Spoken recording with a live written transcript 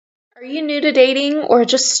Are you new to dating or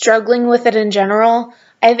just struggling with it in general?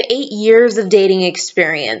 I have 8 years of dating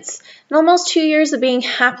experience and almost 2 years of being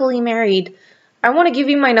happily married. I want to give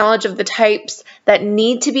you my knowledge of the types that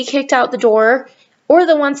need to be kicked out the door or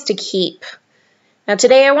the ones to keep. Now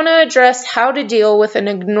today I want to address how to deal with an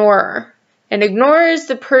ignorer. An ignorer is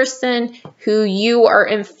the person who you are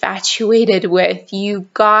infatuated with, you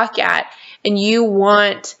gawk at, and you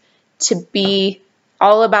want to be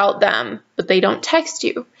all about them, but they don't text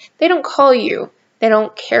you, they don't call you, they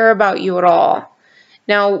don't care about you at all.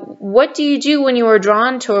 Now, what do you do when you are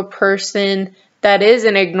drawn to a person that is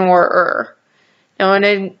an ignorer? Now,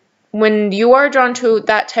 when you are drawn to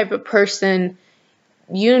that type of person,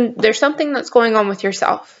 there's something that's going on with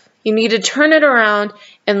yourself. You need to turn it around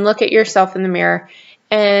and look at yourself in the mirror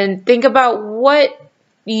and think about what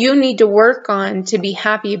you need to work on to be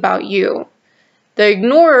happy about you. The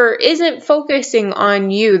ignorer isn't focusing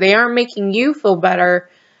on you. They aren't making you feel better.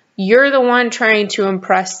 You're the one trying to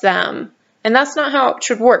impress them. And that's not how it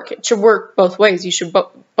should work. It should work both ways. You should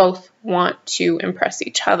both want to impress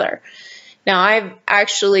each other. Now, I've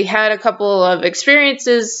actually had a couple of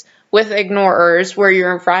experiences with ignorers where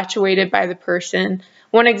you're infatuated by the person.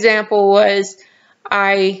 One example was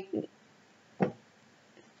a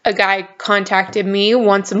guy contacted me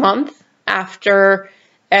once a month after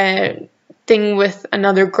a thing with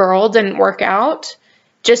another girl didn't work out,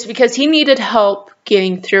 just because he needed help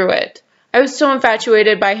getting through it. I was so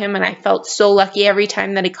infatuated by him, and I felt so lucky every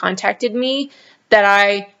time that he contacted me that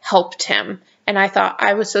I helped him. And I thought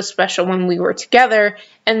I was so special when we were together,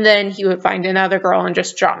 and then he would find another girl and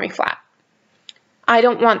just drop me flat. I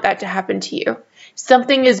don't want that to happen to you.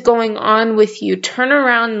 Something is going on with you. Turn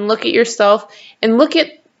around and look at yourself and look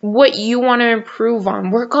at what you want to improve on.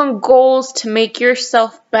 Work on goals to make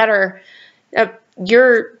yourself better.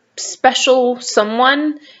 Your special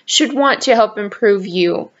someone should want to help improve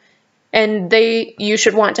you, and you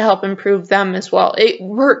should want to help improve them as well. It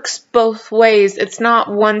works both ways. It's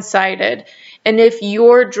not one-sided. And if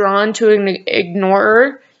you're drawn to an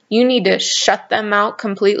ignorer, you need to shut them out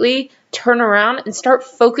completely, turn around, and start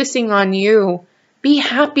focusing on you. Be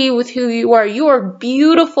happy with who you are. You are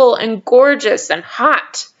beautiful and gorgeous and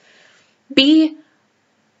hot. Be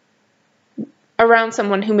around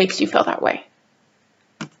someone who makes you feel that way.